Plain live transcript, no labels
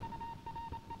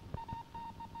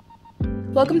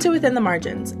Welcome to Within the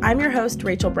Margins. I'm your host,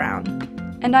 Rachel Brown.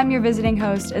 And I'm your visiting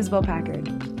host, Isabel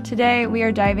Packard. Today, we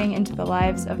are diving into the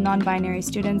lives of non-binary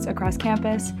students across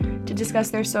campus to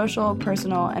discuss their social,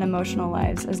 personal, and emotional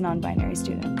lives as non-binary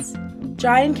students.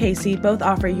 Jai and Casey both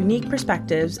offer unique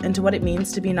perspectives into what it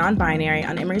means to be non-binary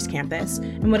on Emory's campus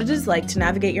and what it is like to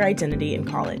navigate your identity in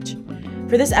college.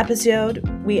 For this episode,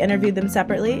 we interviewed them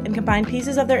separately and combined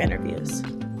pieces of their interviews.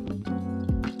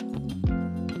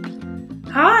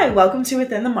 Hi, welcome to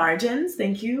Within the Margins.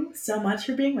 Thank you so much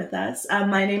for being with us.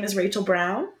 My name is Rachel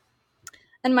Brown.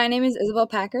 And my name is Isabel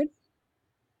Packard.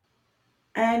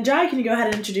 And Jai, can you go ahead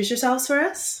and introduce yourselves for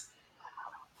us?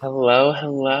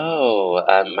 Hello.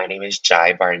 My name is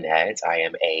Jai Barnett. I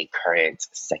am a current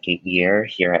second year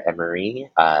here at Emory,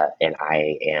 and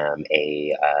I am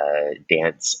a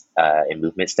dance and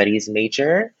movement studies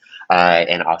major,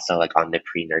 and also like on the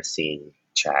pre-nursing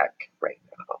track right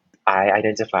now. I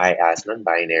identify as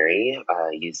non-binary,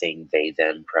 using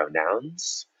they/them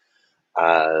pronouns.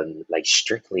 Like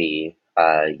strictly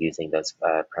using those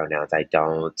pronouns. I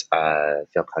don't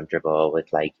feel comfortable with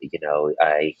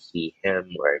he,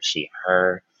 him, or she,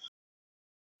 her.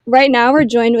 Right now, we're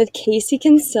joined with Casey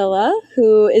Kinsella,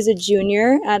 who is a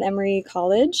junior at Emory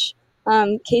College.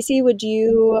 Casey, would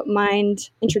you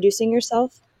mind introducing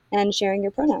yourself and sharing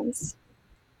your pronouns?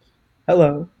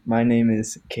 Hello, my name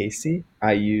is Casey.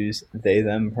 I use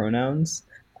they/them pronouns.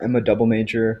 I'm a double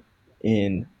major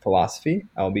in philosophy.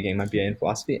 I'll be getting my BA in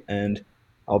philosophy, and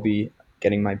I'll be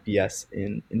getting my BS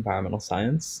in environmental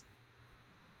science.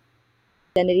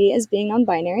 Identity as being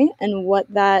non-binary and what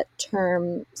that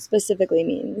term specifically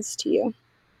means to you.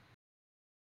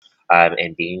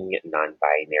 And being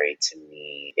non-binary to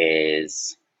me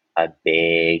is a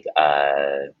big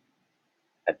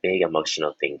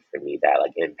emotional thing for me that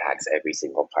like impacts every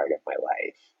single part of my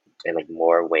life in like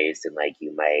more ways than like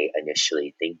you might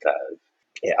initially think of.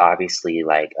 It obviously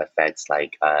like affects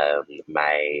like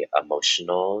my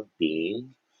emotional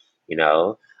being, you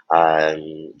know,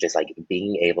 just like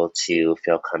being able to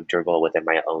feel comfortable within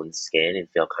my own skin and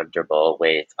feel comfortable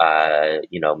with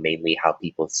mainly how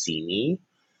people see me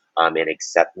and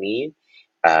accept me.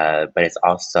 But it's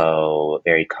also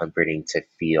very comforting to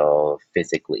feel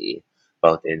physically,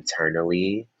 both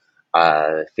internally,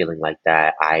 feeling like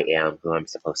that I am who I'm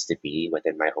supposed to be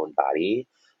within my own body,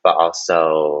 but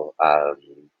also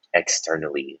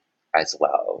externally as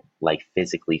well, like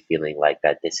physically feeling like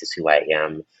that this is who I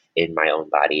am in my own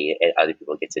body, and other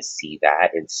people get to see that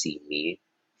and see me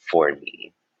for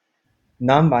me.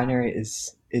 Non-binary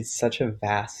is such a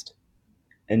vast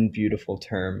and beautiful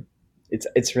term.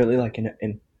 It's really like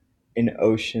an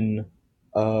ocean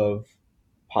of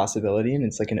possibility, and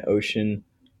it's like an ocean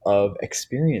of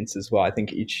experience as well. I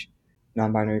think each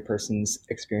non-binary person's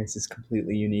experience is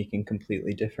completely unique and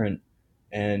completely different,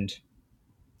 and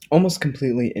almost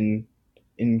completely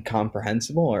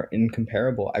incomprehensible or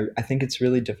incomparable. I think it's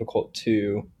really difficult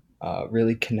to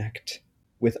really connect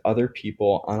with other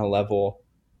people on a level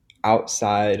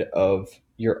outside of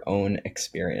your own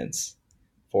experience,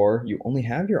 for you only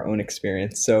have your own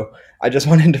experience. So I just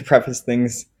wanted to preface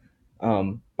things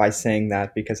by saying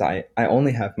that, because I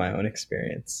only have my own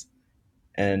experience,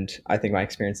 and I think my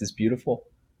experience is beautiful,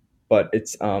 but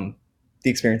it's the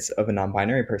experience of a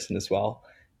non-binary person as well.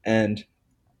 And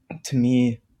to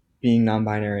me, being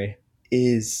non-binary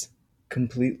is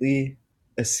completely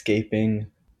escaping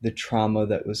the trauma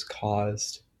that was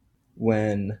caused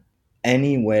when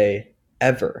any way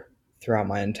ever throughout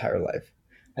my entire life.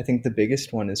 I think the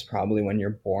biggest one is probably when you're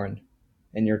born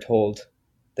and you're told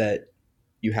that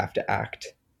you have to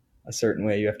act a certain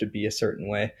way, you have to be a certain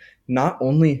way, not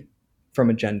only from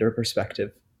a gender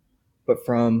perspective, but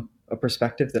from a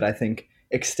perspective that I think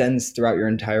extends throughout your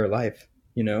entire life.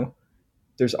 You know,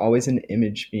 there's always an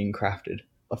image being crafted,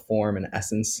 a form, an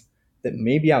essence that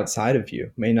may be outside of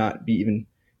you, may not be even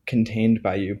contained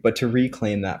by you, but to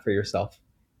reclaim that for yourself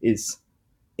is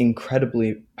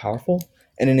incredibly powerful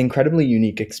and an incredibly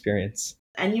unique experience.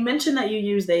 And you mentioned that you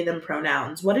use they/them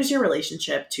pronouns. What is your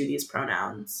relationship to these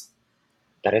pronouns?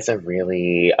 That is a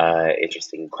really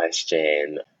interesting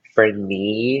question. For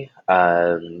me,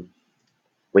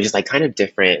 which is like kind of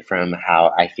different from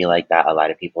how I feel like that a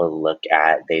lot of people look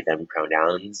at they them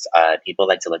pronouns. People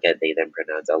like to look at they them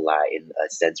pronouns a lot in a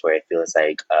sense where it feels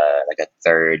like a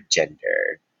third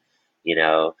gender, you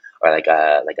know, or like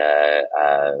a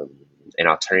an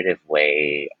alternative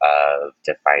way of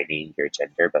defining your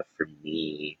gender. But for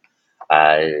me,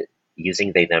 uh,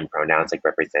 using they them pronouns like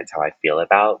represents how I feel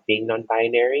about being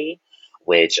non-binary,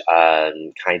 which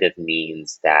kind of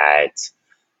means that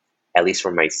at least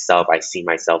for myself, I see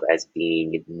myself as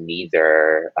being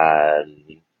neither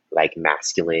like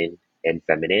masculine and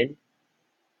feminine,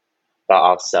 but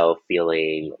also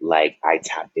feeling like I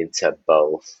tapped into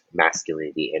both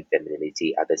masculinity and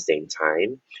femininity at the same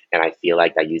time. And I feel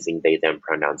like that using they, them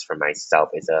pronouns for myself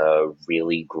is a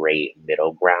really great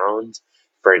middle ground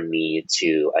for me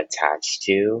to attach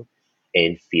to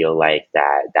and feel like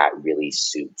that really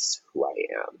suits who I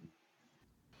am.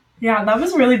 Yeah, that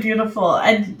was really beautiful.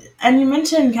 And you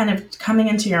mentioned kind of coming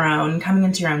into your own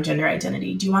gender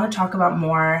identity. Do you want to talk about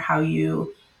more how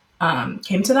you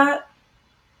came to that?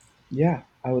 Yeah,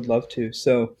 I would love to.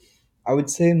 So, I would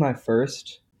say my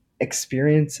first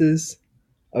experiences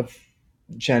of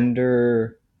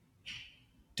gender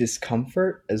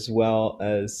discomfort, as well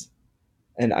as,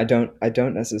 and I don't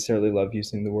necessarily love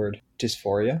using the word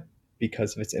dysphoria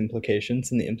because of its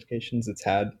implications and the implications it's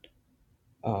had.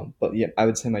 But yeah, I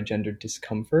would say my gender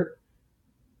discomfort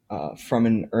from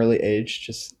an early age,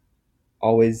 just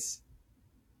always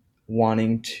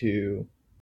wanting to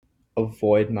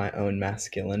avoid my own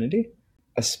masculinity,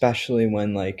 especially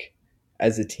when, like,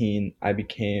 as a teen, I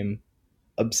became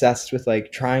obsessed with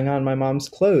like trying on my mom's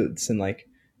clothes and like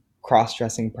cross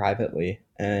dressing privately.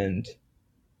 And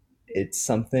it's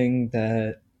something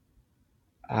that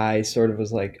I sort of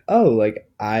was like, oh, like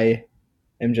I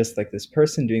am just like this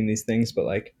person doing these things, but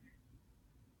like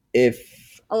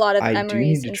if A lot of I do need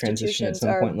Emory's to transition at institutions some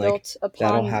are point, like built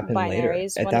that'll upon happen later.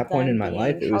 binaries, At one of that point in them my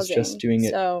life, being it was just housing. doing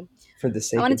it So for the I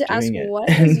sake wanted of to ask, doing it what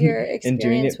has your and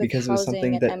doing experience it with because it was housing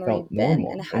something at that Emory felt been, and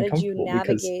normal how and did you comfortable.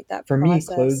 Because navigate that for me,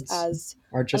 process clothes as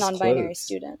are a just non-binary clothes.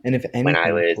 student? And if When I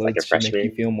anything, was like a clothes should make you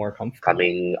freshman feel more comfortable.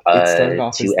 coming It started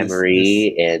off to as this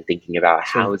Emory and thinking about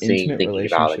sort of housing, intimate thinking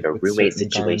about like relationship a with roommate certain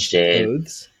garments of situation,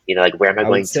 clothes, you know, like where am I I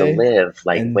would going to say. live?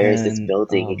 Like And where is this then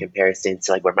building in comparison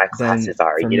to like where my then classes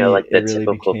are? for You know, me, like it the really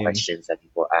typical became questions that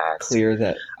people ask. clear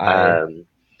that I Um,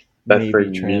 but may for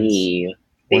be trans me,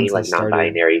 being once I like started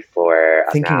non-binary for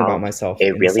thinking about amount, myself it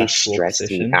in a really sexual stressed me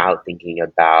position. out thinking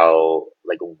about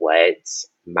like what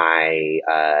my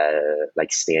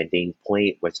like standing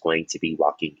point was going to be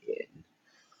walking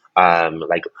in.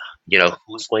 Like, you know,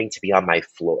 who's going to be on my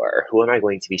floor? Who am I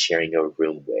going to be sharing a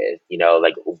room with? You know,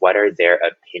 like, what are their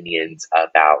opinions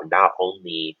about not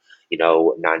only, you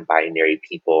know, non-binary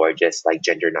people or just like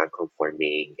gender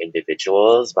non-conforming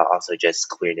individuals, but also just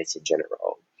queerness in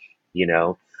general, you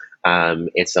know?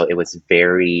 And so it was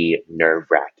very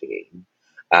nerve-wracking.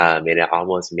 And it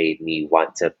almost made me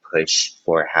want to push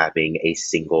for having a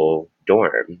single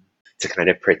dorm to kind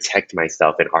of protect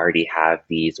myself and already have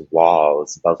these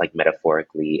walls, both like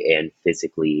metaphorically and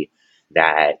physically,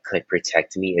 that could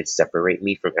protect me and separate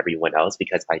me from everyone else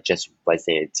because I just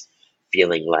wasn't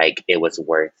feeling like it was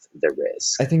worth the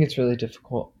risk. I think it's really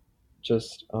difficult.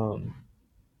 Just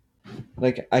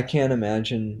like I can't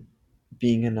imagine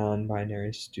being a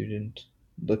non-binary student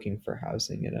looking for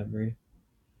housing at Emory.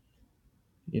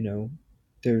 You know,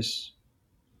 there's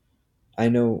I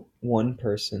know one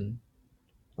person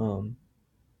um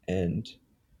and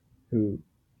who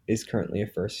is currently a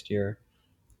first year,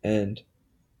 and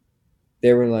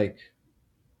they were like,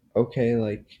 okay,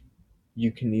 like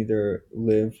you can either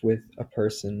live with a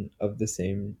person of the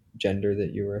same gender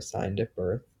that you were assigned at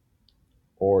birth,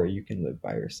 or you can live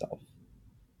by yourself.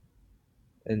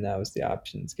 And that was the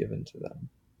options given to them.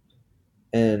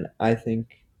 And I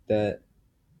think that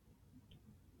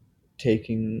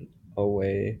taking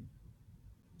away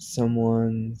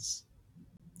someone's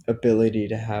ability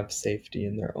to have safety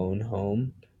in their own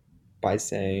home by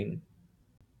saying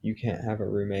you can't have a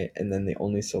roommate, and then the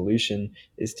only solution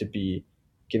is to be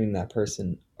giving that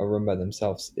person a room by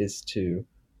themselves, is to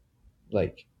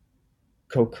like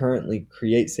concurrently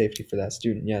create safety for that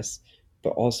student, yes,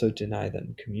 but also deny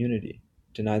them community,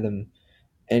 deny them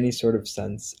any sort of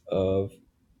sense of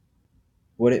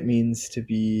what it means to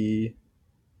be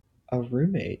a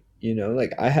roommate. You know,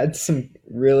 like I had some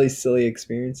really silly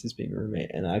experiences being a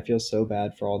roommate, and I feel so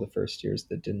bad for all the first years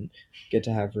that didn't get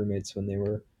to have roommates when they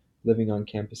were living on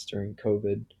campus during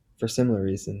COVID for similar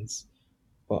reasons.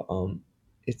 But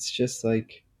it's just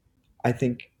like I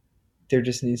think there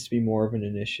just needs to be more of an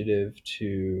initiative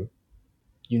to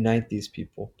unite these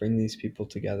people, bring these people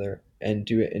together, and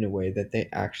do it in a way that they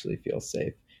actually feel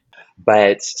safe.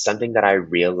 But something that I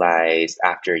realized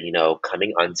after, you know,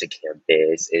 coming onto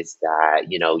campus is that,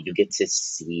 you know, you get to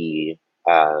see,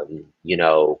 you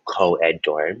know, co-ed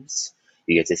dorms.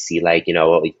 You get to see like, you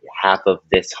know, half of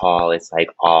this hall is like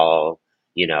all,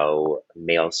 you know,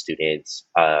 male students,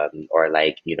 or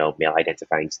like, you know, male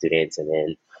identifying students. And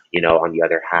then, you know, on the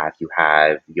other half, you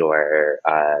have your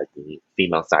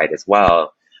female side as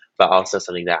well. but also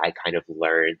something that I kind of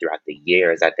learned throughout the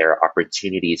year is that there are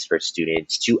opportunities for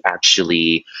students to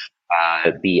actually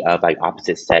be of like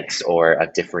opposite sex or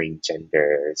of differing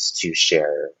genders to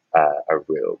share a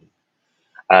room.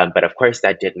 But of course,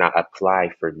 that did not apply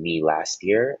for me last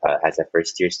year as a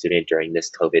first year student during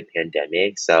this COVID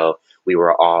pandemic. So we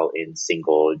were all in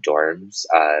single dorms,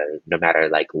 no matter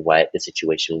like what the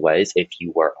situation was, if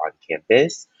you were on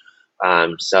campus.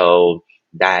 So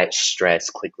that stress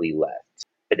quickly left.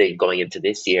 But then going into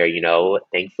this year,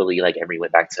 thankfully, like Emory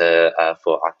went back to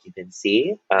full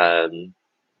occupancy. And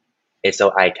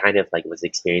so I kind of like was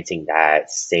experiencing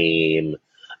that same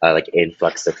like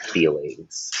influx of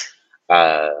feelings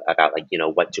about like,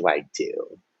 what do I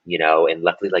do? And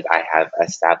luckily, like I have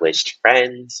established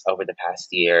friends over the past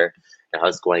year, and I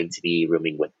was going to be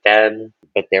rooming with them,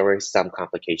 but there were some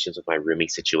complications with my rooming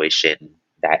situation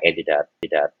that ended up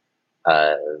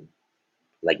uh,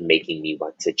 like making me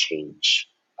want to change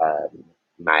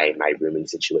my rooming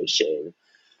situation.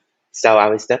 So I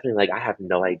was definitely like, I have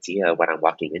no idea what I'm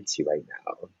walking into right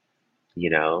now, you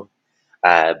know?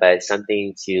 But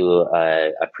something to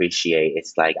appreciate,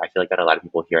 it's like, I feel like that a lot of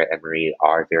people here at Emory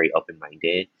are very open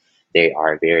minded. They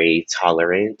are very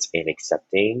tolerant and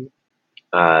accepting.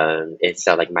 And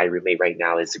so, like, my roommate right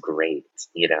now is great,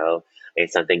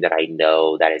 It's something that I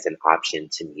know that is an option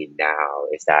to me now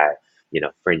is that,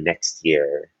 for next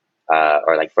year,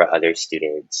 or like for other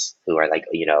students who are like,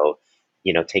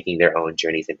 taking their own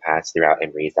journeys and paths throughout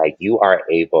Emory, is like you are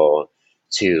able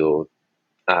to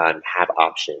have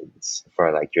options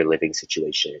for like your living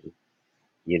situation,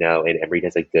 and Emory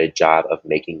does a good job of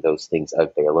making those things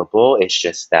available. It's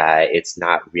just that it's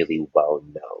not really well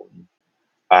known.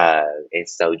 And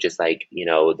so just like,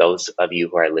 those of you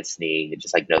who are listening,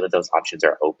 just like know that those options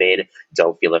are open.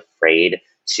 Don't feel afraid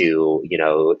to,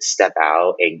 step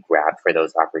out and grab for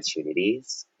those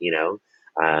opportunities,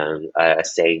 a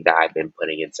saying that I've been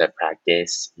putting into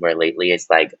practice more lately is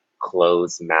like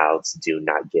closed mouths do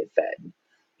not get fed,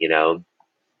 you know?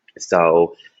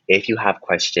 So if you have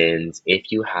questions,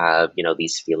 if you have,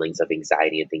 these feelings of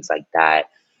anxiety and things like that,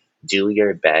 do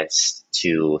your best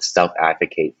to self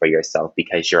advocate for yourself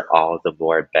because you're all the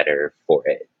more better for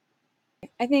it.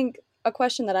 I think a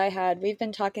question that I had, we've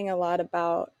been talking a lot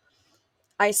about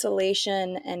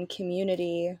isolation and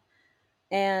community,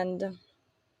 and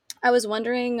I was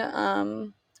wondering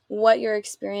what your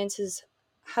experiences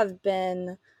have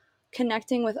been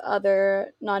connecting with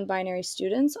other non binary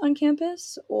students on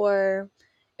campus, or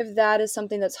if that is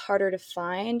something that's harder to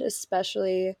find,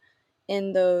 especially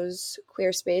in those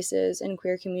queer spaces and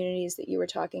queer communities that you were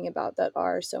talking about that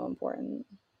are so important.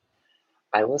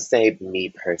 I will say, me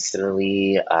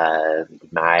personally,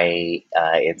 my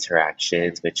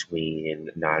interactions between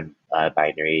non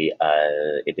binary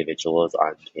individuals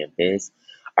on campus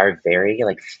are very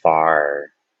like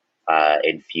far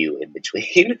and few in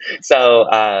between. So,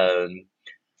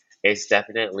 it's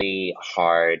definitely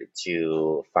hard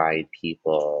to find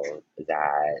people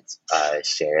that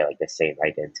share like the same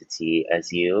identity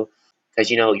as you. Because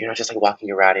you're not just like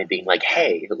walking around and being like,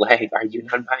 hey, like, are you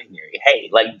non-binary? Hey,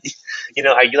 like,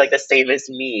 are you like the same as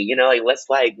me? Like, let's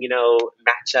like,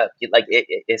 match up. Like,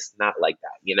 it's not like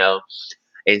that,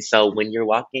 And so when you're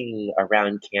walking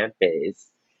around campus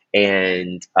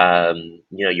and,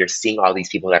 you're seeing all these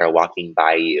people that are walking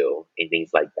by you and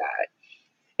things like that,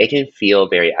 it can feel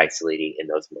very isolating in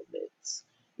those moments,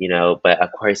 but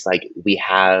of course, like we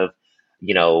have,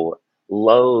 you know,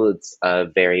 loads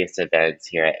of various events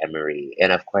here at Emory.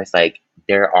 And of course, like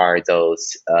there are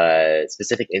those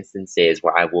specific instances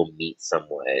where I will meet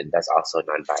someone that's also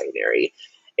non-binary.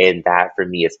 And that for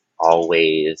me is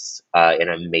always an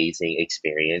amazing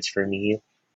experience for me.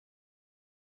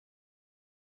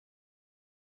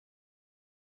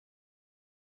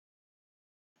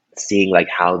 Seeing like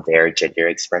how their gender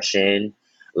expression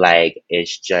like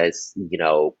is just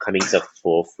coming to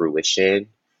full fruition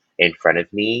in front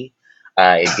of me,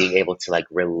 and being able to like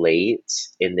relate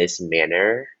in this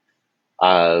manner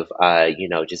of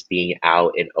just being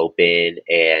out and open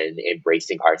and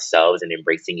embracing ourselves and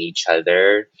embracing each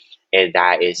other, and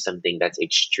that is something that's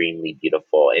extremely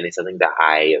beautiful and it's something that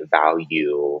I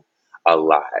value a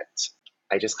lot.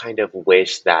 I just kind of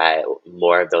wish that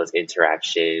more of those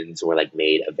interactions were like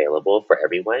made available for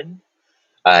everyone,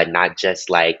 not just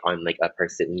like on like a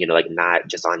person, like not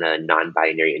just on a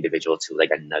non-binary individual to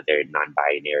like another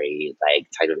non-binary like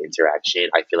type of interaction.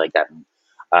 I feel like that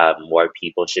more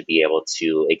people should be able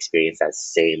to experience that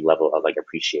same level of like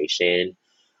appreciation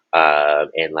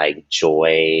and like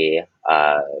joy,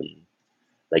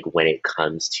 like when it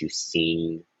comes to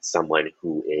seeing someone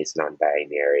who is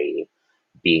non-binary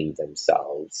being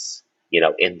themselves,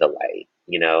 in the light,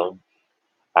 you know?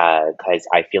 Because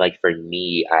I feel like for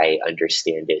me, I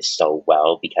understand it so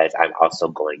well because I'm also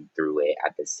going through it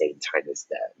at the same time as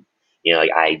them.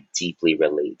 Like I deeply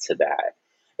relate to that,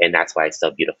 and that's why it's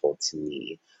so beautiful to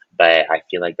me. But I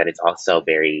feel like that it's also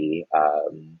very,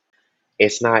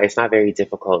 it's not very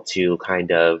difficult to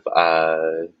kind of,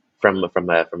 from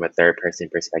a third person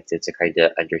perspective, to kind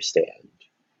of understand,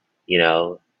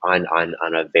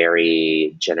 on a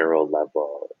very general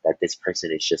level, that this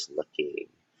person is just looking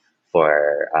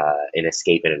for an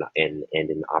escape and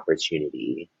an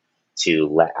opportunity to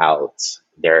let out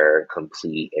their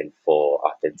complete and full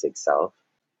authentic self.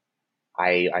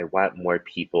 I want more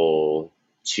people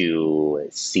to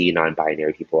see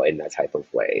non-binary people in that type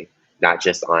of way, not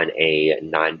just on a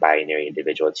non-binary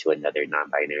individual to another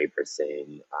non-binary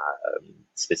person,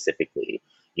 specifically.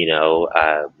 You know,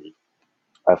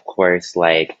 of course,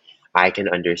 like I can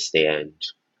understand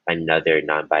another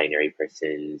non-binary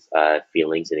person's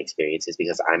feelings and experiences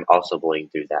because I'm also going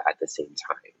through that at the same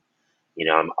time.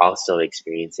 I'm also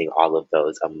experiencing all of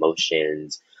those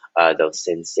emotions, those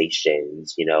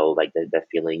sensations, like the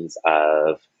feelings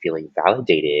of feeling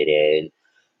validated and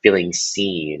feeling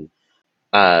seen.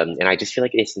 And I just feel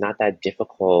like it's not that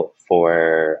difficult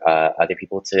for other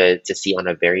people to see on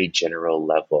a very general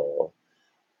level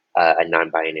a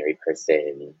non-binary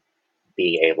person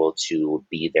being able to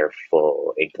be their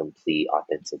full and complete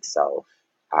authentic self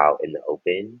out in the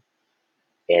open.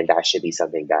 And that should be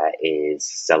something that is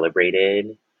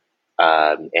celebrated,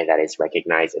 and that is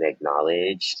recognized and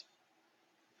acknowledged.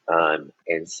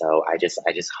 And so I just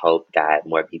hope that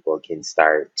more people can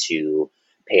start to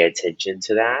pay attention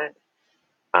to that,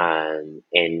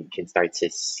 and can start to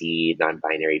see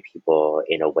non-binary people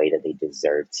in a way that they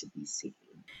deserve to be seen.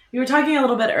 You were talking a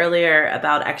little bit earlier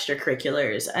about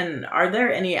extracurriculars, and are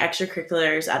there any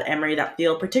extracurriculars at Emory that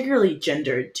feel particularly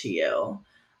gendered to you?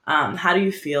 How do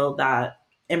you feel that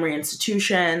Emory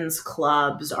institutions,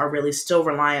 clubs are really still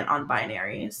reliant on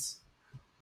binaries?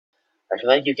 I feel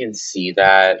like you can see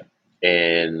that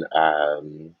in,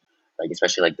 like,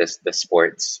 especially like this the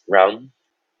sports realm.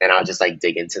 And I'll just like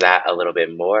dig into that a little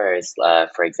bit more. Is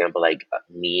for example, like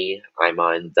me, I'm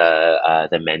on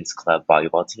the men's club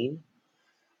volleyball team,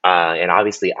 and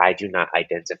obviously I do not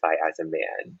identify as a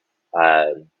man.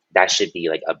 That should be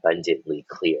like abundantly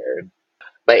clear.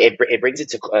 But it brings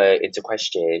it into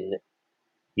question,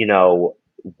 you know,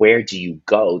 where do you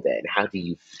go then? How do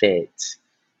you fit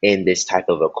in this type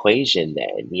of equation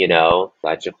then?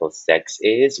 Logical sex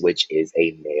is, which is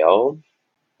a male,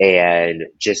 and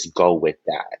just go with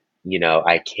that.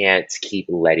 I can't keep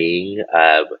letting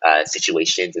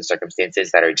situations and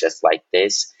circumstances that are just like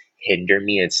this hinder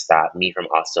me and stop me from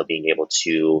also being able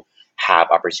to have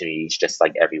opportunities just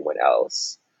like everyone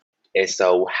else. And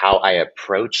so, how I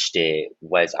approached it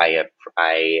was I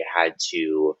had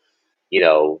to,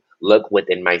 look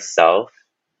within myself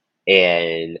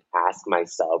and ask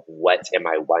myself, what am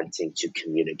I wanting to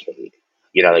communicate?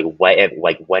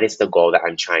 What is the goal that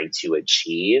I'm trying to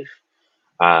achieve,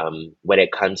 when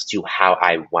it comes to how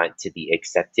I want to be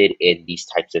accepted in these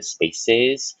types of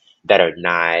spaces that are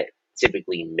not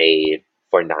typically made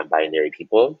for non-binary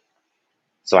people.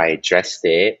 So I addressed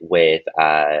it with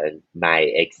my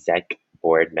exec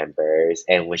board members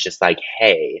and was just like,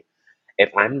 hey,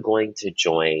 if I'm going to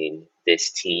join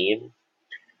this team,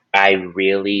 I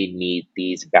really need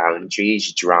these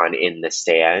boundaries drawn in the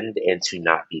sand and to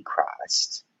not be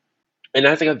crossed. And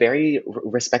that's like a very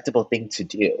respectable thing to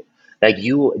do. Like,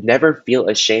 you never feel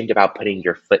ashamed about putting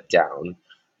your foot down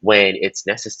when it's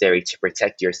necessary to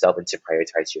protect yourself and to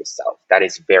prioritize yourself. That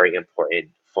is very important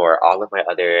for all of my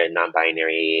other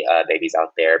non-binary babies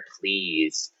out there.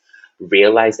 Please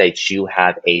realize that you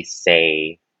have a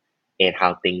say and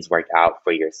how things work out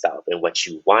for yourself and what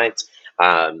you want,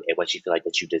 and what you feel like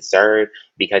that you deserve,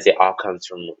 because it all comes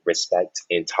from respect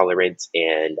and tolerance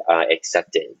and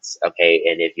acceptance. Okay.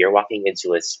 And if you're walking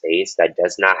into a space that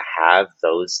does not have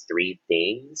those three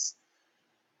things,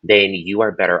 then you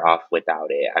are better off without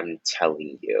it. I'm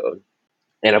telling you.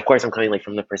 And of course, I'm coming like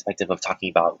from the perspective of talking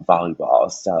about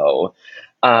volleyball. So,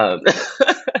 um,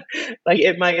 like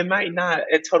it might not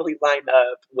totally line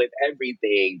up with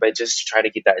everything, but just try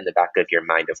to keep that in the back of your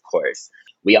mind. Of course,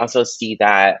 we also see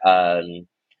that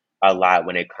a lot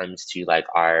when it comes to like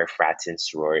our frats and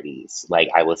sororities. Like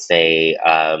I will say,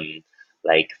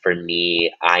 like for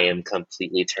me, I am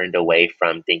completely turned away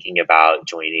from thinking about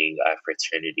joining a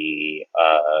fraternity,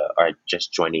 or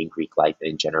just joining Greek life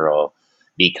in general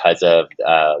because of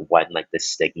one, like the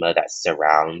stigma that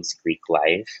surrounds Greek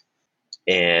life.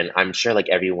 And I'm sure like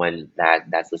everyone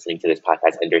that's listening to this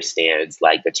podcast understands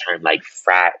like the term like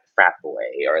frat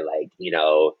boy, or like,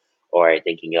 or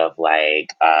thinking of like,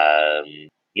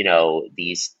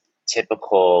 these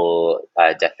typical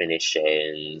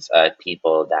definitions of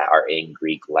people that are in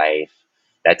Greek life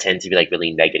that tend to be like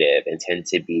really negative and tend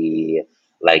to be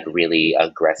like really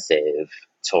aggressive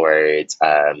towards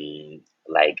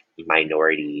like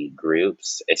minority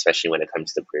groups, especially when it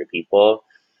comes to queer people.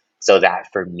 So that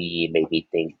for me made me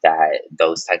think that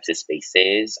those types of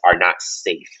spaces are not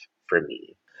safe for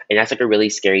me. And that's like a really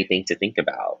scary thing to think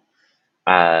about.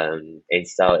 And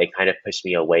so it kind of pushed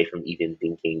me away from even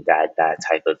thinking that that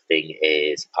type of thing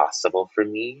is possible for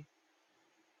me.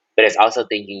 But it's also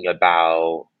thinking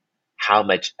about how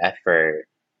much effort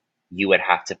you would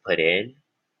have to put in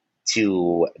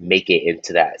to make it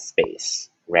into that space,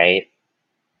 right?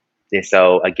 And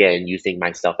so, again, using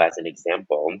myself as an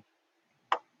example,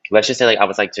 let's just say like I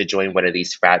was like to join one of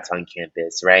these frats on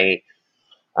campus, right?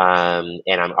 And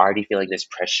I'm already feeling this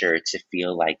pressure to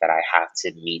feel like that I have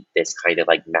to meet this kind of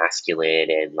like masculine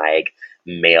and like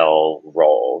male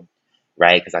role,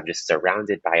 right? Because I'm just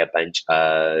surrounded by a bunch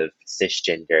of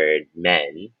cisgendered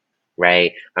men,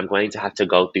 right? I'm going to have to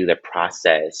go through the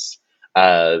process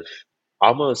of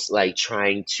almost like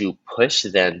trying to push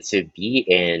them to be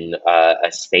in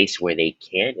a space where they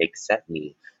can accept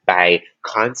me by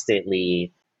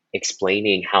constantly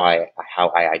explaining how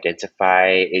I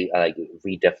identify, like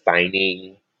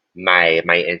redefining my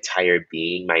entire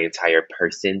being, my entire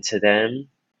person to them,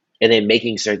 and then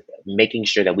making sure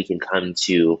that we can come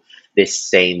to this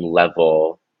same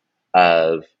level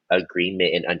of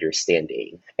agreement and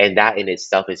understanding. And that in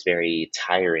itself is very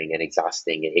tiring and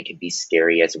exhausting. And it can be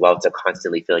scary as well to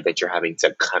constantly feel like that you're having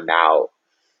to come out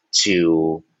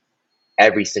to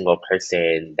every single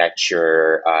person that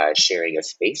you're sharing a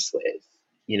space with.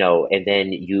 And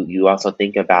then you also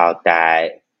think about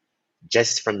that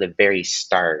just from the very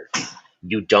start,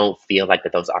 you don't feel like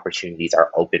that those opportunities are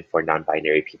open for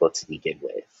non-binary people to begin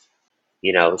with.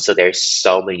 So there's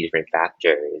so many different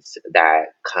factors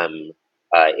that come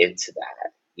into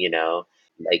that.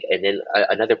 Like, and then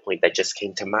another point that just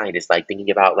came to mind is like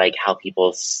thinking about like how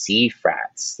people see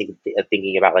frats,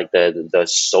 thinking about like the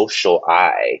social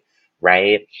eye,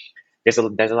 right? There's a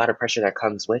lot of pressure that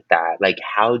comes with that. Like,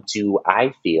 how do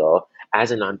I feel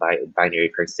as a non-binary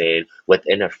person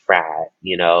within a frat?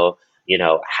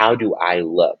 How do I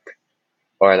look,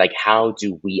 or like how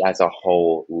do we as a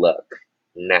whole look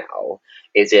now?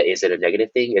 Is it a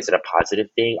negative thing? Is it a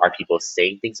positive thing? Are people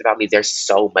saying things about me? There's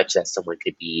so much that someone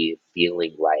could be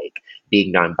feeling like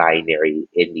being non-binary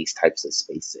in these types of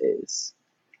spaces.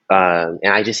 And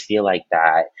I just feel like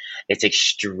that it's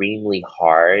extremely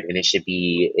hard and it should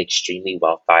be extremely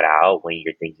well thought out when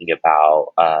you're thinking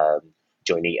about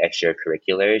joining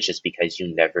extracurriculars, just because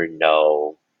you never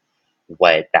know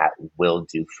what that will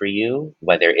do for you,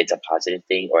 whether it's a positive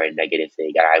thing or a negative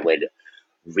thing. And I would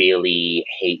really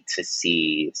hate to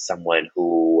see someone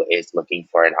who is looking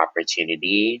for an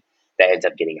opportunity that ends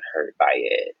up getting hurt by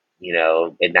it.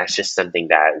 And that's just something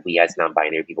that we as non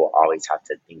binary people always have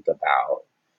to think about,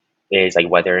 is like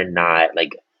whether or not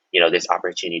like this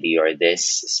opportunity or this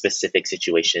specific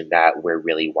situation that we're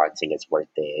really wanting is worth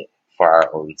it for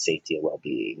our own safety and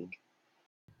well-being.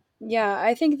 Yeah,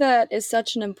 I think that is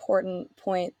such an important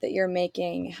point that you're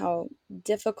making, how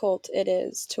difficult it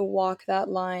is to walk that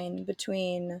line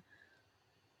between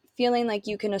feeling like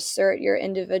you can assert your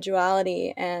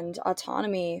individuality and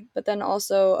autonomy, but then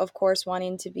also, of course,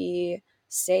 wanting to be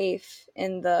safe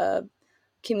in the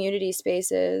community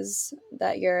spaces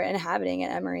that you're inhabiting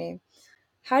at Emory.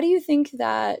 How do you think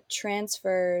that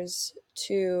transfers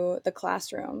to the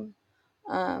classroom,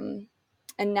 um,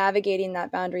 and navigating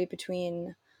that boundary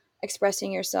between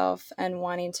expressing yourself and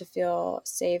wanting to feel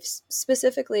safe,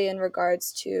 specifically in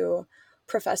regards to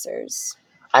professors?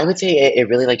 I would say it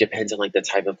really like depends on like the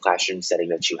type of classroom setting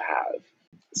that you have.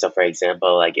 So for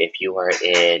example, like if you are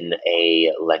in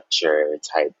a lecture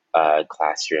type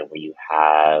classroom where you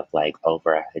have like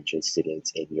over 100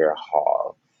 students in your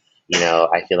hall,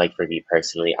 I feel like for me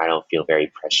personally, I don't feel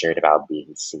very pressured about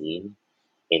being seen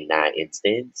in that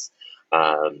instance.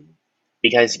 Um,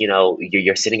 because,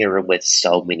 you're sitting in a room with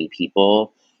so many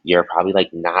people, you're probably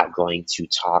like not going to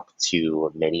talk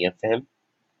to many of them.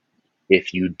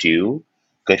 If you do,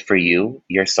 good for you.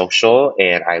 You're social,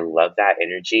 and I love that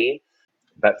energy.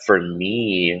 But for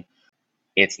me,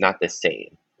 it's not the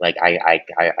same. Like I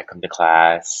come to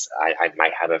class, I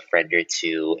might have a friend or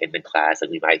two in the class,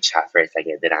 like we might chat for a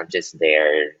second, then I'm just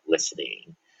there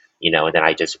listening, and then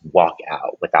I just walk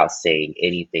out without saying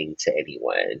anything to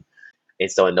anyone.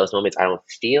 And so in those moments, I don't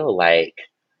feel like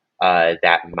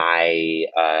that my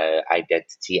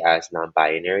identity as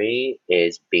non-binary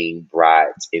is being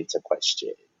brought into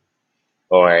question.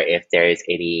 or if there's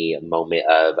any moment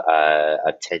of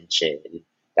tension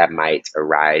that might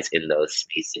arise in those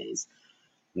spaces.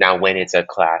 Now, when it's a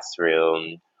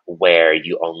classroom where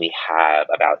you only have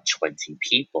about 20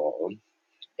 people,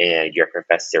 and your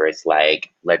professor is like,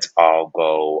 let's all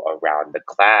go around the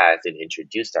class and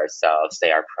introduce ourselves,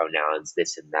 say our pronouns,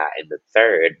 this and that, and the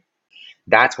third,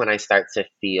 that's when I start to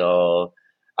feel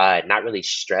not really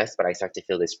stressed, but I start to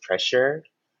feel this pressure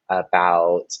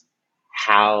about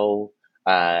how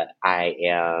I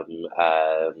am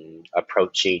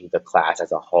approaching the class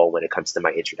as a whole when it comes to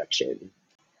my introduction.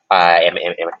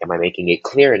 Am I making it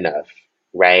clear enough,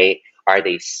 right? Are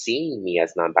they seeing me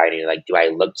as non-binary? Like, do I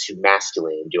look too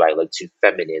masculine? Do I look too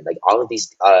feminine? Like, all of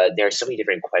these, there are so many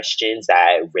different questions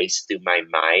that race through my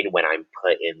mind when I'm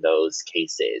put in those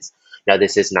cases. Now,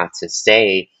 this is not to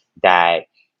say that,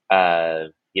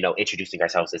 introducing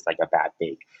ourselves is like a bad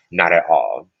thing. Not at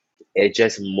all. It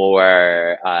just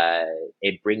more,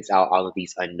 it brings out all of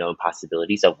these unknown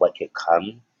possibilities of what could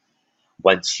come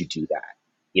once you do that,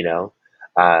 you know?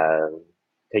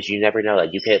 Because you never know,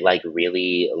 like, you could, like,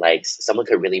 really, like, someone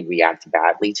could really react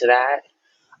badly to that.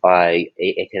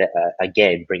 It could,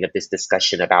 again, bring up this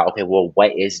discussion about, okay, well,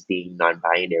 what is being non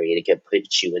binary? And it could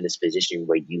put you in this position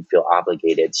where you feel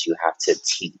obligated to have to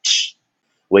teach,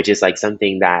 which is like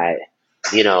something that,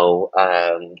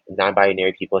 non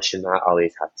binary people should not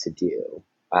always have to do.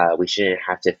 We shouldn't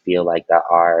have to feel like that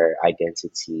our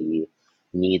identity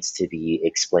needs to be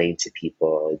explained to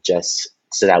people just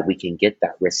so that we can get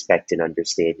that respect and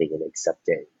understanding and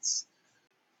acceptance.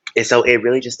 And so it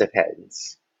really just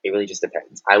depends. It really just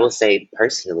depends. I will say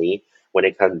personally, when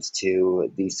it comes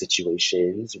to these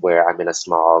situations where I'm in a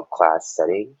small class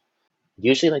setting,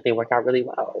 usually like they work out really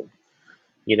well.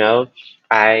 You know,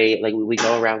 I like we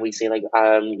go around, we say like,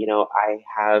 I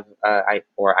have,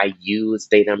 I use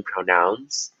they, them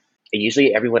pronouns, and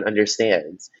usually everyone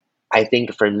understands. I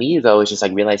think for me though, it's just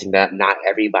like realizing that not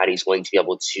everybody's going to be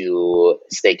able to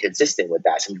stay consistent with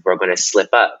that. Some people are going to slip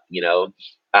up,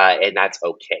 and that's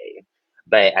okay.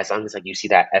 But as long as like you see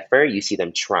that effort, you see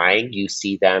them trying, you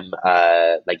see them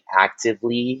like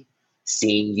actively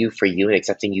seeing you for you and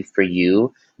accepting you for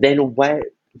you, then what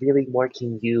really more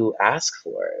can you ask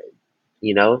for?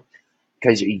 You know,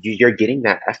 because you're getting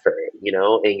that effort,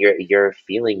 and you're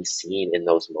feeling seen in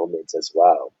those moments as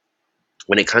well.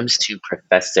 When it comes to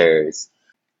professors,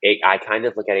 I kind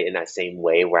of look at it in that same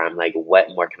way where I'm like, what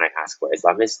more can I ask for? As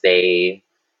long as they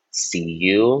see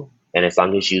you and as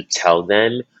long as you tell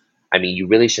them, I mean, you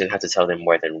really shouldn't have to tell them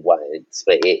more than once,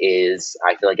 but I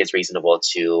feel like it's reasonable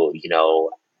to,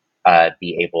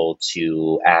 be able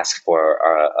to ask for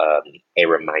a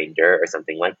reminder or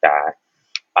something like that.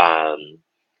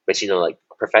 But, like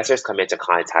professors come into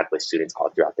contact with students all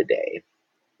throughout the day,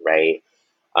 right?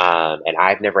 And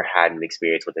I've never had an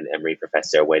experience with an Emory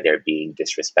professor where they're being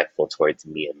disrespectful towards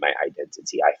me and my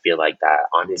identity. I feel like that,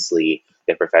 honestly,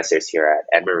 the professors here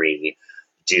at Emory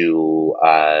do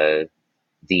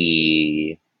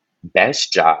the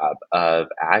best job of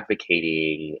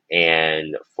advocating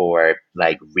and for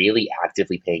like really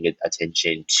actively paying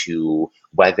attention to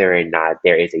whether or not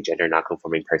there is a gender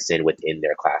nonconforming person within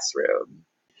their classroom.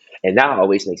 And that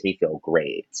always makes me feel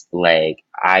great. Like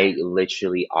I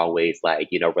literally always like,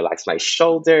 relax my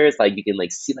shoulders. Like you can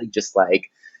like see like just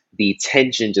like the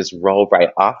tension just roll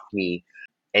right off me.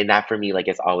 And that for me, like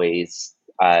it's always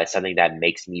something that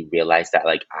makes me realize that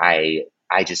like I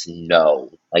just know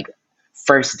like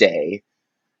first day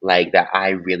like that I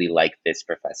really like this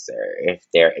professor if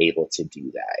they're able to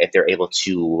do that. If they're able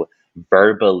to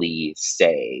verbally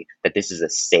say that this is a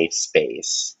safe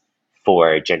space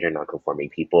for gender nonconforming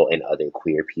people and other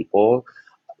queer people,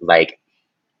 like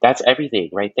that's everything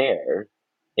right there.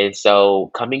 And so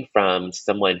coming from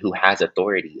someone who has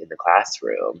authority in the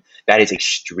classroom, that is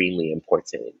extremely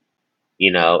important,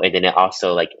 and then it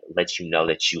also like lets you know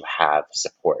that you have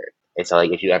support. And so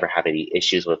like if you ever have any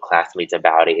issues with classmates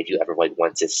about it, if you ever like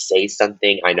want to say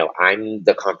something, I know I'm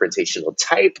the confrontational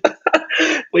type,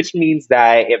 which means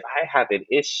that if I have an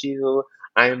issue,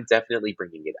 I am definitely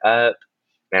bringing it up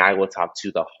and I will talk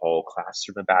to the whole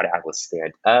classroom about it. I will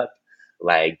stand up.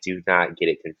 Like, do not get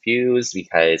it confused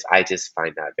because I just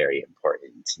find that very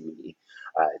important to me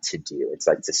to do. It's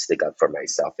like to stick up for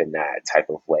myself in that type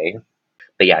of way.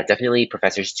 But yeah, definitely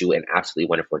professors do an absolutely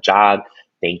wonderful job.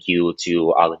 Thank you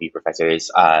to all of you professors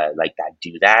like that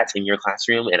do that in your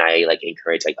classroom. And I like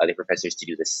encourage like other professors to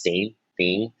do the same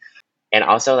thing. And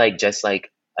also like just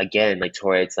like again, like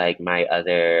towards like my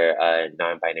other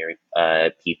non-binary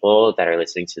people that are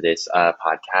listening to this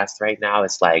podcast right now,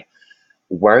 it's like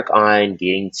work on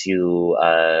getting to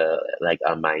like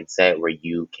a mindset where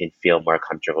you can feel more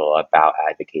comfortable about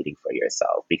advocating for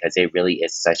yourself, because it really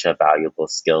is such a valuable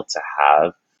skill to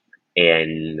have.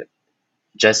 And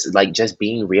just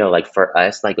being real, like for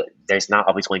us, like there's not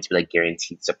always going to be like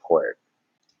guaranteed support.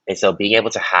 And so being able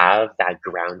to have that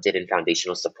grounded and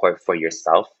foundational support for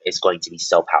yourself is going to be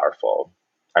so powerful.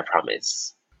 I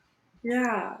promise.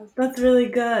 Yeah, that's really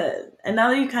good. And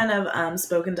now that you kind of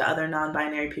spoken to other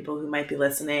non-binary people who might be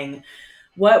listening,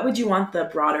 what would you want the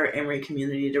broader Emory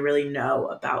community to really know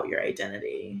about your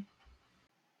identity?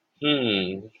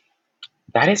 Hmm.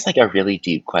 That is like a really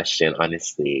deep question,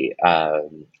 honestly.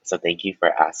 So thank you for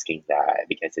asking that,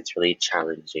 because it's really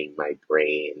challenging my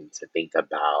brain to think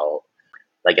about,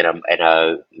 like in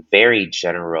a very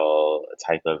general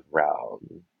type of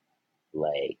realm,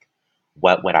 like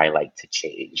what would I like to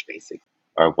change, basically,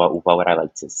 or what would I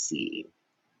like to see?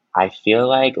 I feel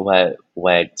like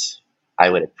what I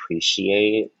would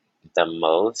appreciate the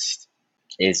most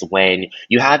is when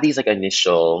you have these like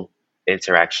initial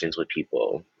interactions with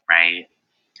people, right?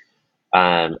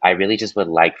 I really just would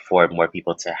like for more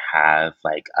people to have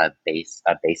like a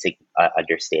basic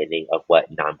understanding of what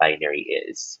non-binary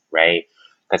is, right?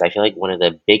 Because I feel like one of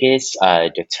the biggest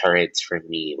deterrents for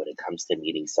me when it comes to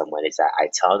meeting someone is that I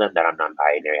tell them that I'm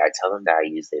non-binary. I tell them that I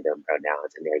use they/them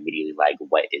pronouns, and they're immediately like,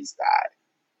 "What is that?"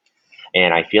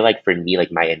 And I feel like for me,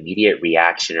 like my immediate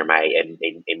reaction or my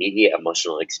immediate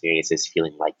emotional experience is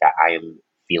feeling like that I am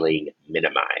feeling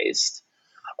minimized,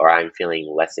 or I'm feeling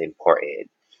less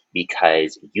important,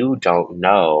 because you don't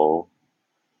know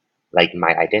like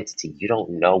my identity. You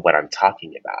don't know what I'm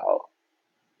talking about,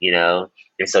 you know?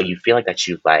 And so you feel like that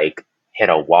you've like hit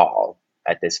a wall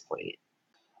at this point.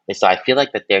 And so I feel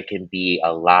like that there can be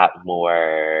a lot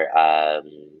more,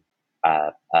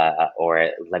 or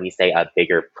let me say, a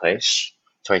bigger push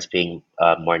towards being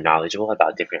more knowledgeable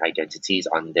about different identities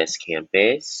on this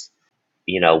campus.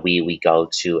 We go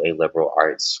to a liberal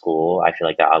arts school. I feel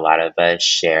like that a lot of us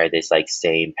share this like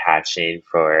same passion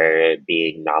for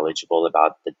being knowledgeable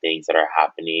about the things that are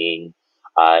happening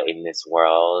in this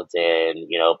world, and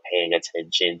paying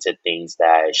attention to things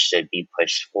that should be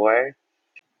pushed for.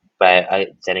 But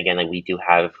then again, like we do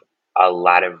have a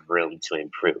lot of room to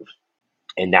improve,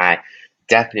 and that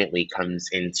definitely comes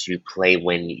into play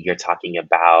when you're talking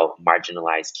about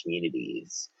marginalized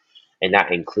communities, and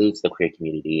that includes the queer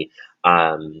community,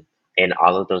 um, and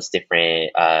all of those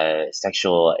different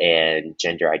sexual and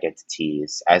gender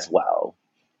identities as well.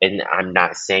 And I'm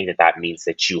not saying that that means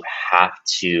that you have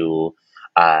to,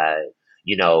 uh,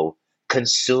 you know,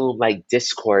 consume like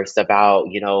discourse about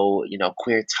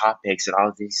queer topics and all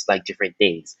of these like different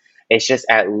things. It's just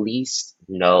at least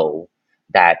know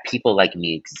that people like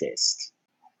me exist.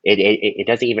 It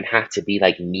doesn't even have to be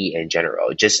like me in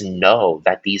general. Just know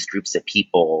that these groups of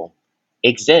people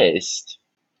exist,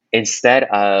 instead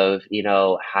of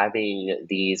having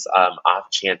these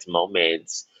off chance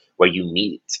moments where you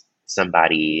meet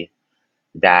somebody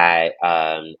that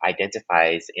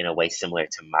identifies in a way similar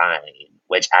to mine,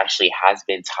 which actually has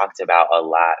been talked about a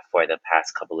lot for the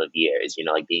past couple of years.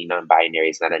 Like being non-binary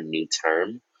is not a new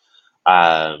term.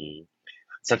 um,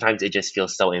 Sometimes it just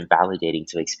feels so invalidating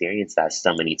to experience that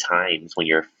so many times when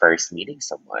you're first meeting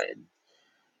someone.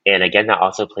 And again, that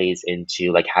also plays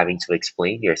into like having to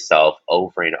explain yourself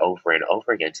over and over and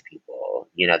over again to people,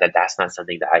 that that's not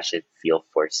something that I should feel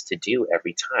forced to do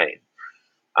every time.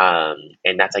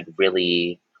 And that's like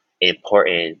really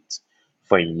important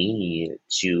for me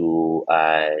to,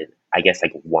 I guess,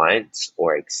 like want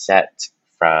or accept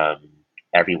from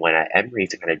everyone at Emory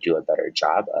to kind of do a better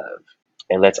job of.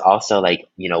 And let's also like,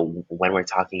 when we're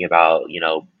talking about,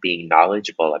 being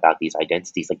knowledgeable about these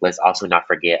identities, like let's also not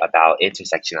forget about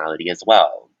intersectionality as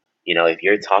well. If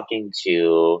you're talking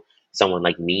to someone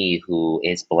like me who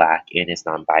is Black and is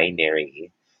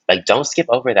non-binary, like don't skip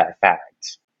over that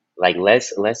fact. Like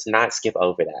let's not skip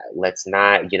over that. Let's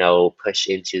not, push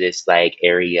into this like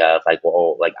area of like,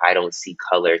 well, like I don't see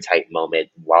color type moment,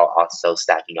 while also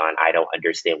stacking on I don't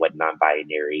understand what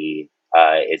non-binary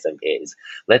ism is.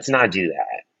 Let's not do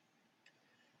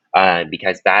that.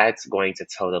 Because that's going to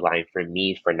toe the line for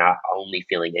me for not only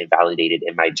feeling invalidated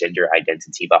in my gender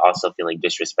identity, but also feeling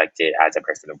disrespected as a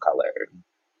person of color.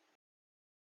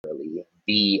 Really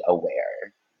be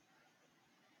aware.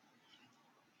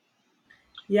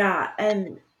 Yeah,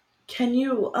 and can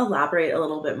you elaborate a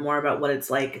little bit more about what it's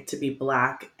like to be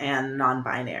Black and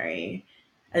non-binary?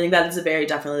 I think that is a very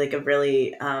definitely like a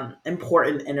really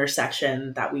important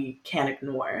intersection that we can't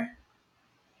ignore.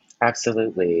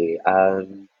 Absolutely.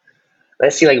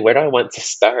 Let's see, like, where do I want to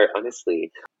start,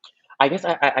 honestly? I guess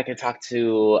I can talk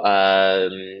to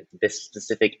this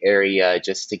specific area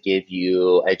just to give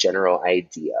you a general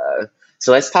idea.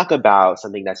 So let's talk about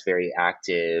something that's very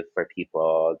active for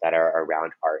people that are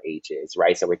around our ages,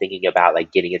 right? So we're thinking about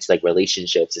like getting into like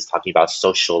relationships, it's talking about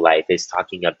social life, it's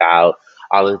talking about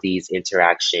all of these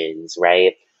interactions,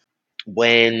 right?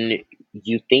 When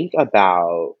you think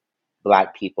about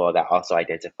Black people that also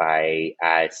identify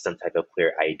as some type of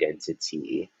queer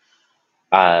identity,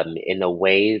 in the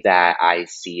way that I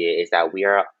see it is that we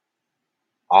are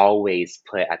always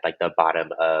put at like the bottom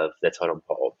of the totem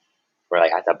pole. We're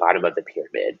like at the bottom of the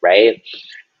pyramid, right?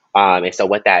 And so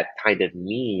what that kind of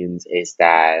means is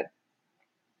that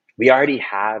we already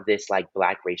have this like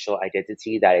Black racial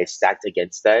identity that is stacked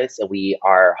against us, and we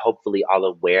are hopefully all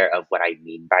aware of what I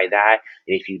mean by that.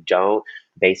 And if you don't,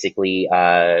 basically,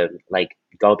 like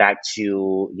go back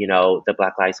to the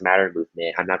Black Lives Matter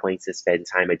movement. I'm not going to spend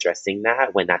time addressing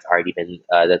that when that's already been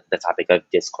the topic of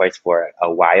discourse for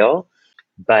a while.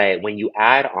 But when you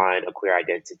add on a queer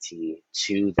identity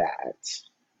to that,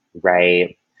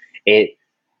 right, it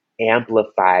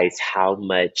amplifies how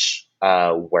much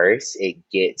worse it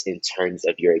gets in terms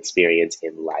of your experience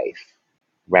in life,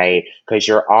 right? Because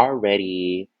you're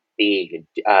already being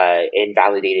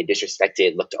invalidated,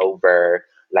 disrespected, looked over,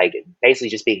 like basically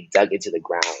just being dug into the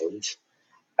ground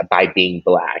by being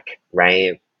Black,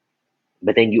 right?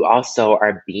 But then you also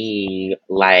are being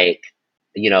like,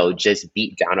 just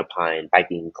beat down upon by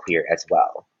being queer as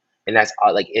well. And that's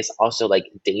all like it's also like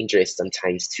dangerous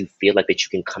sometimes to feel like that you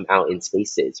can come out in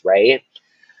spaces, right?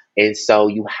 And so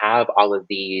you have all of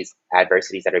these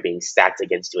adversities that are being stacked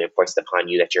against you and forced upon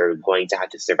you that you're going to have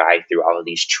to survive through all of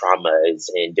these traumas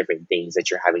and different things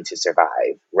that you're having to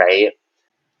survive, right?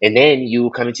 And then you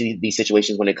come into these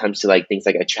situations when it comes to like things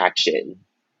like attraction,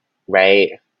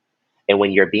 right? And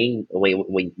when you're being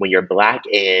when you're Black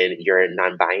and you're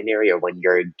non-binary, or when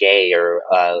you're gay or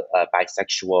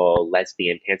bisexual,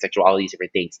 lesbian, pansexual, all these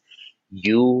different things,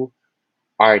 you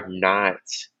are not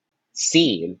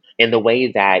seen in the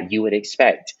way that you would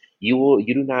expect. You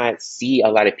do not see a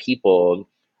lot of people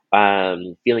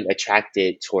feeling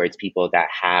attracted towards people that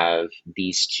have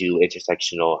these two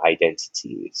intersectional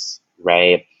identities,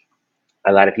 right?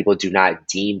 A lot of people do not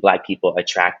deem Black people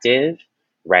attractive,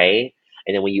 right?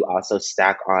 And then when you also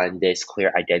stack on this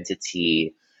queer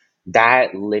identity,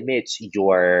 that limits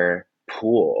your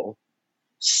pool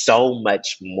so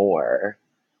much more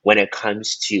when it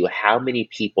comes to how many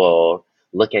people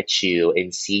look at you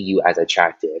and see you as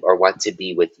attractive or want to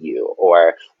be with you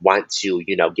or want to,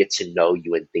 get to know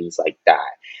you and things like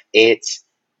that. It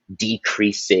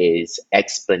decreases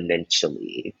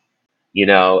exponentially,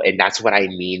 and that's what I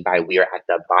mean by we are at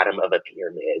the bottom of a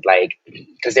pyramid. Like,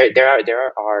 because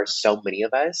there are so many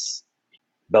of us,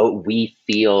 but we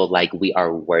feel like we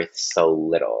are worth so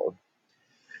little.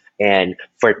 And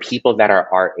for people that are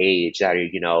our age, that are,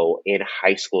 in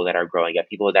high school, that are growing up,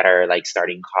 people that are like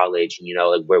starting college,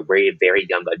 like we're very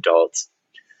young adults,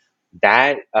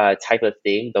 that type of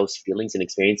thing, those feelings and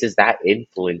experiences, that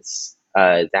influences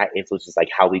like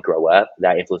how we grow up,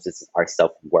 that influences our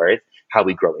self-worth, how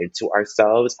we grow into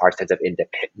ourselves, our sense of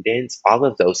independence, all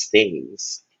of those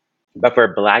things. But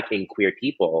for Black and queer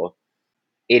people,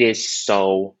 it is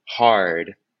so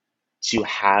hard to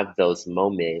have those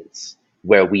moments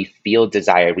where we feel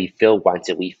desired, we feel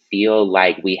wanted, we feel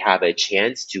like we have a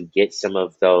chance to get some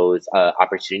of those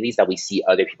opportunities that we see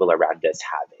other people around us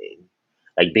having.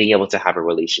 Like being able to have a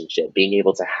relationship, being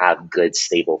able to have good,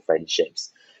 stable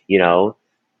friendships, you know,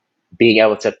 being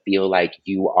able to feel like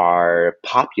you are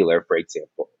popular, for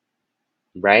example,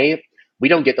 right? We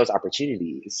don't get those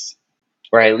opportunities,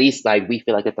 or at least like we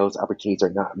feel like that those opportunities are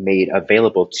not made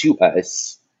available to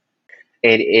us.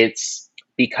 And it's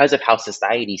because of how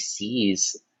society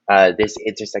sees this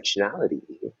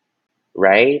intersectionality,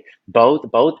 right?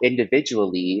 Both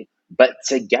individually, but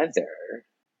together.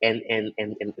 And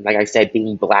like I said,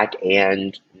 being Black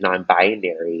and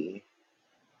non-binary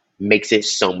makes it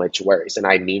so much worse. And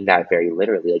I mean that very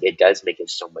literally. Like it does make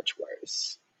it so much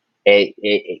worse.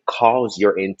 It calls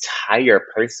your entire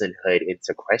personhood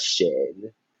into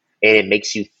question. And it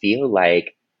makes you feel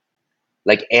like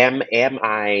am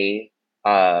I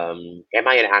an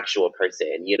actual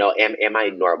person? Am I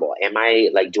normal? Am I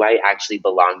like do I actually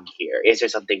belong here? Is there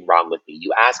something wrong with me?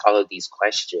 You ask all of these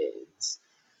questions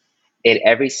in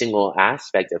every single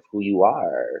aspect of who you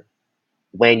are,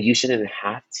 when you shouldn't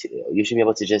have to. You should be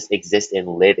able to just exist and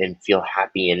live and feel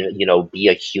happy and be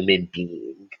a human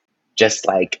being, just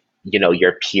like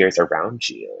your peers around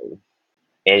you.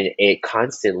 And it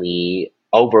constantly,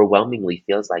 overwhelmingly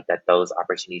feels like that those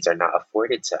opportunities are not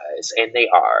afforded to us, and they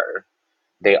are.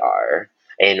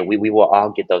 And we will all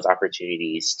get those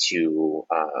opportunities to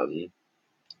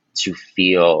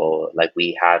feel like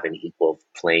we have an equal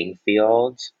playing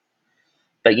field.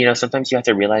 But sometimes you have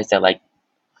to realize that like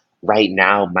right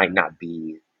now might not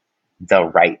be the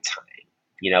right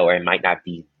time, or it might not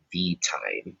be the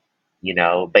time,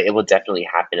 but it will definitely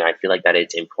happen. And I feel like that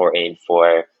it's important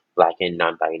for Black and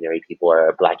non-binary people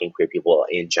or Black and queer people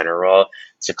in general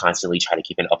to constantly try to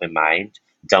keep an open mind.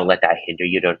 Don't let that hinder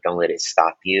you. Don't let it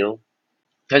stop you.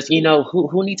 Because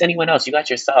who needs anyone else? You got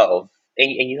yourself,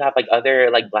 and you have like other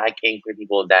like Black and queer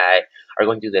people that are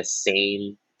going through the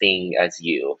same thing as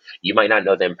you. You might not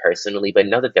know them personally, but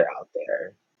know that they're out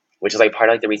there. Which is like part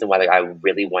of like the reason why like I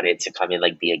really wanted to come and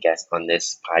like be a guest on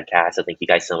this podcast. So thank you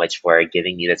guys so much for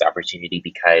giving me this opportunity,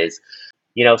 because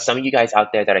some of you guys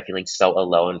out there that are feeling so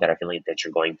alone, that are feeling that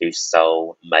you're going through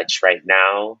so much right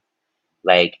now,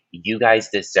 like you guys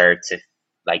deserve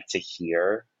to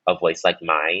hear a voice like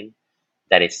mine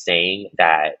that is saying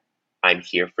that I'm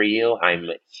here for you, I'm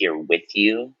here with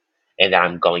you, and that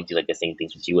I'm going through like the same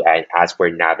things with you as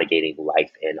we're navigating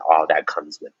life and all that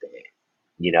comes with it.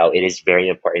 It is very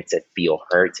important to feel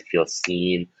heard, to feel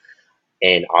seen,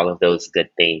 and all of those good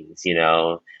things.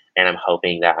 And I'm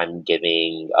hoping that I'm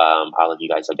giving all of you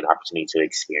guys like an opportunity to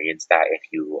experience that if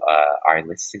you are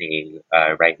listening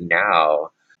right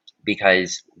now,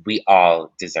 because we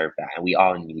all deserve that and we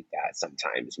all need that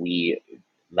sometimes. We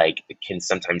like can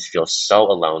sometimes feel so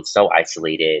alone, so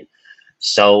isolated,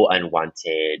 so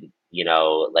unwanted,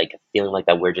 like feeling like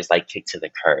that we're just like kicked to the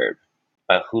curb.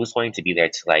 But who's going to be there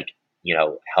to like,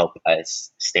 help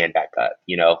us stand back up?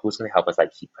 Who's going to help us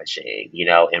like keep pushing,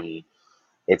 and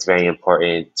it's very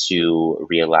important to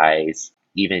realize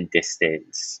even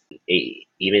distance,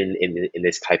 even in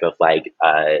this type of like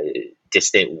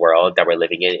distant world that we're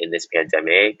living in this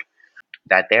pandemic,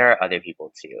 that there are other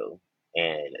people too,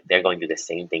 and they're going through the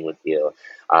same thing with you,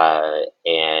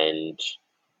 and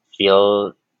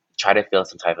feel try to feel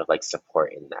some type of like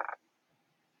support in that.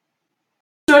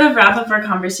 Sort of wrap up our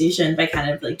conversation by kind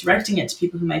of like directing it to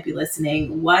people who might be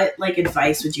listening. What like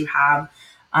advice would you have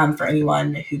for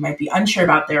anyone who might be unsure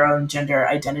about their own gender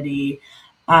identity?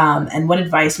 And what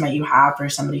advice might you have for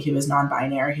somebody who is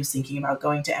non-binary who's thinking about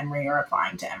going to Emory or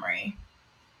applying to Emory?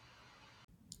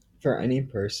 For any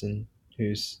person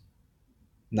who's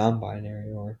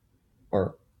non-binary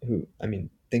or who, I mean,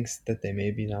 thinks that they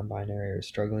may be non-binary or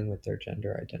struggling with their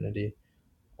gender identity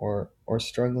or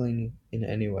struggling in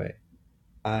any way,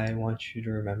 I want you to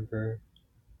remember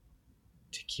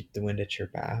to keep the wind at your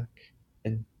back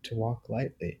and to walk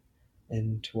lightly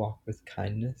and to walk with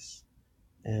kindness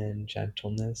and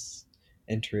gentleness,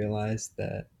 and to realize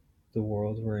that the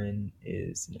world we're in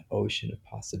is an ocean of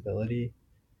possibility,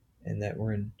 and that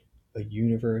we're in a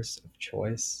universe of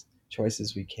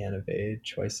choices we can't evade,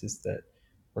 choices that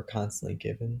we're constantly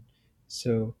given.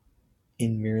 So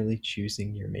in merely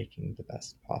choosing, you're making the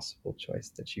best possible choice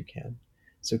that you can.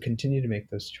 So continue to make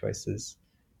those choices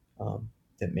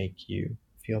that make you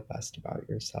feel best about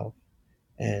yourself.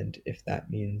 And if that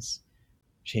means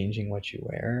changing what you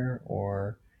wear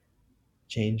or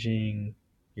changing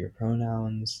your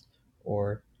pronouns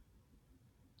or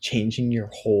changing your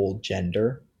whole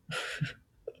gender,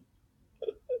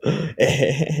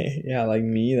 yeah, like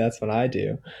me, that's what I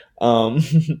do. Um,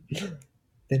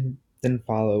 then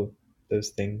follow those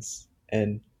things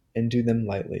and do them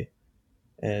lightly.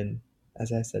 And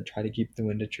as I said, try to keep the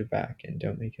wind at your back and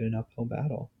don't make it an uphill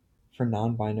battle. For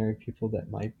non-binary people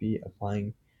that might be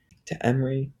applying to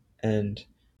Emory, and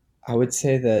I would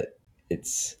say that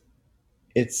it's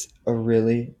a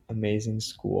really amazing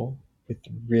school with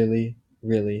really,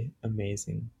 really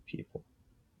amazing people,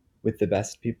 with the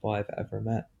best people I've ever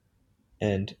met.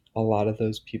 And a lot of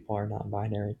those people are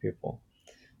non-binary people.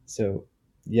 So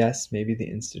yes, maybe the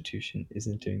institution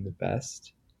isn't doing the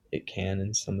best it can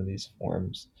in some of these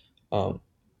forms.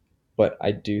 But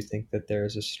I do think that there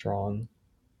is a strong,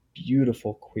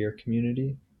 beautiful queer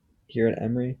community here at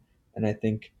Emory. And I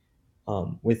think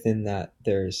within that,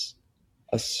 there's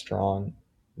a strong,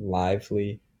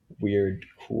 lively, weird,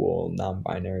 cool,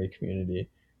 non-binary community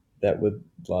that would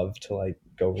love to like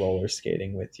go roller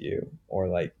skating with you or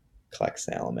like collect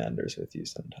salamanders with you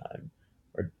sometime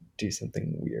or do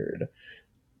something weird.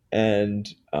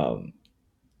 And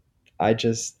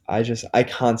I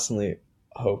constantly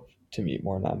hope to meet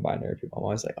more non-binary people. I'm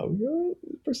always like, oh yeah,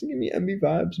 this person give me envy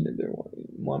vibes. Maybe they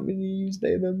want me to use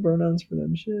they them pronouns for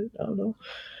them shit. I don't know.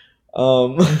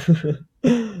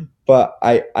 But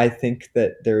I think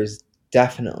that there is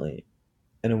definitely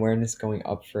an awareness going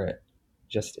up for it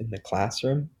just in the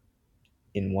classroom,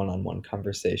 in one-on-one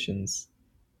conversations,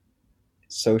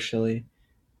 socially,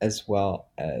 as well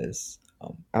as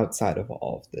outside of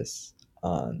all of this,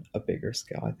 on a bigger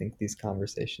scale, I think these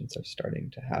conversations are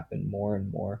starting to happen more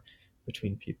and more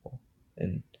between people,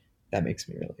 and that makes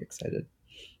me really excited.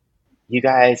 You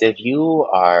guys, if you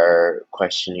are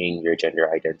questioning your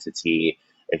gender identity,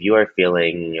 if you are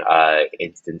feeling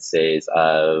instances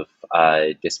of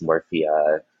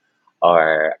dysmorphia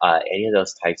or any of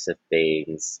those types of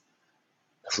things,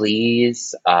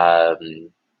 please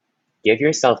give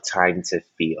yourself time to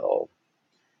feel.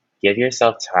 Give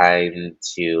yourself time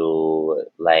to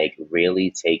like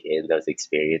really take in those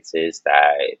experiences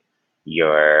that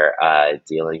you're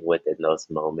dealing with in those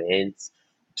moments.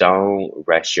 Don't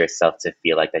rush yourself to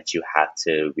feel like that you have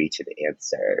to reach an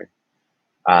answer.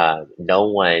 No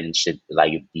one should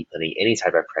like be putting any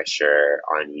type of pressure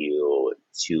on you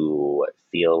to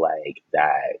feel like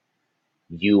that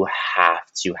you have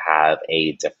to have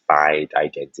a defined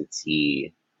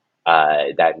identity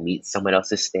that meets someone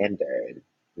else's standard,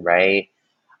 right?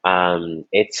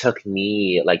 It took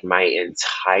me like my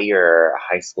entire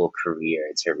high school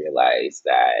career to realize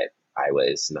that I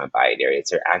was non-binary,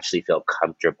 to actually feel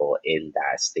comfortable in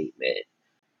that statement.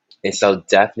 And so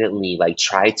definitely like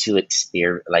try to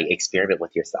experiment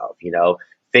with yourself,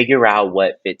 figure out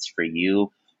what fits for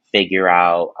you, figure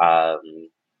out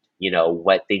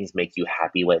what things make you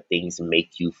happy, what things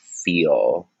make you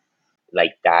feel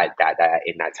like that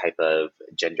in that type of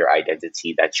gender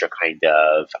identity that you're kind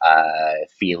of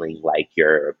feeling like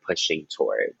you're pushing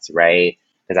towards, right?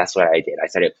 Because that's what I did. I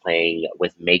started playing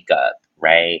with makeup,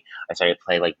 right? I started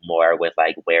playing like more with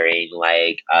like wearing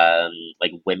like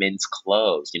women's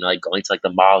clothes, like going to like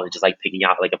the mall and just like picking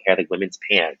out like a pair of like women's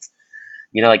pants.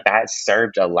 Like that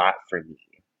served a lot for me,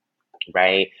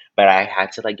 right? But I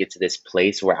had to like get to this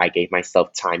place where I gave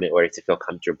myself time in order to feel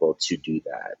comfortable to do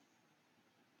that.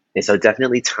 And so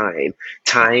definitely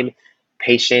time,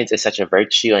 patience is such a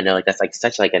virtue. I know like that's like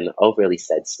such like an overly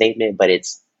said statement, but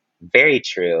it's very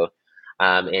true.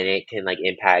 And it can like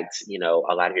impact, a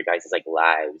lot of your guys' like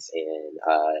lives and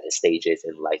stages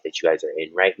in life that you guys are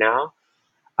in right now.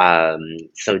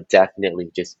 So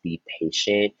definitely just be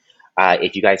patient.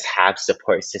 If you guys have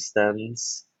support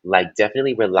systems, like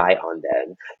definitely rely on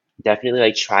them. Definitely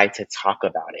like try to talk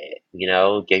about it,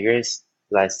 give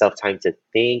yourself time to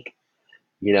think,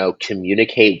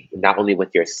 communicate not only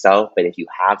with yourself, but if you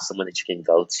have someone that you can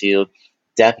go to,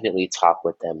 definitely talk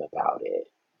with them about it.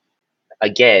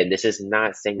 Again, this is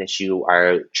not saying that you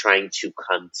are trying to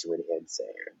come to an answer.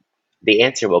 The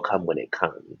answer will come when it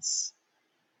comes.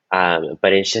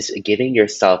 But it's just giving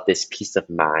yourself this peace of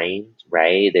mind,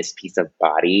 right? This peace of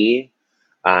body,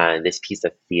 this piece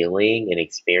of feeling and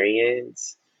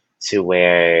experience to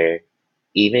where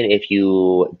even if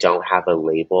you don't have a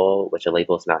label, which a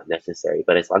label is not necessary,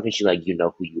 but as long as you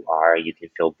know who you are, you can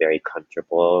feel very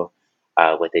comfortable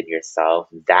within yourself.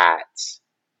 That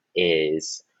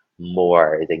is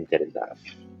more than good enough.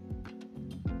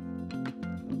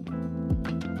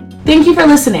 Thank you for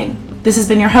listening. This has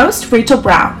been your host, Rachel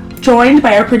Brown, joined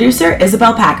by our producer,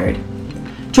 Isabel Packard.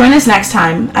 Join us next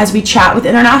time as we chat with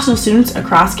international students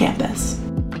across campus.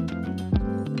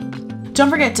 Don't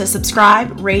forget to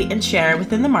subscribe, rate, and share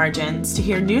Within the Margins to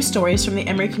hear new stories from the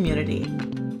Emory community.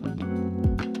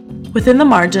 Within the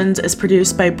Margins is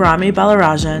produced by Brahmi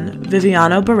Balarajan,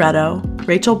 Viviano Barreto,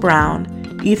 Rachel Brown,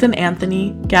 Ethan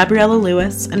Anthony, Gabriella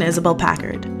Lewis, and Isabel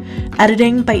Packard.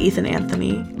 Editing by Ethan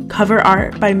Anthony. Cover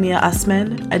art by Mia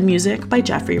Usman, and music by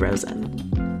Jeffrey Rosen.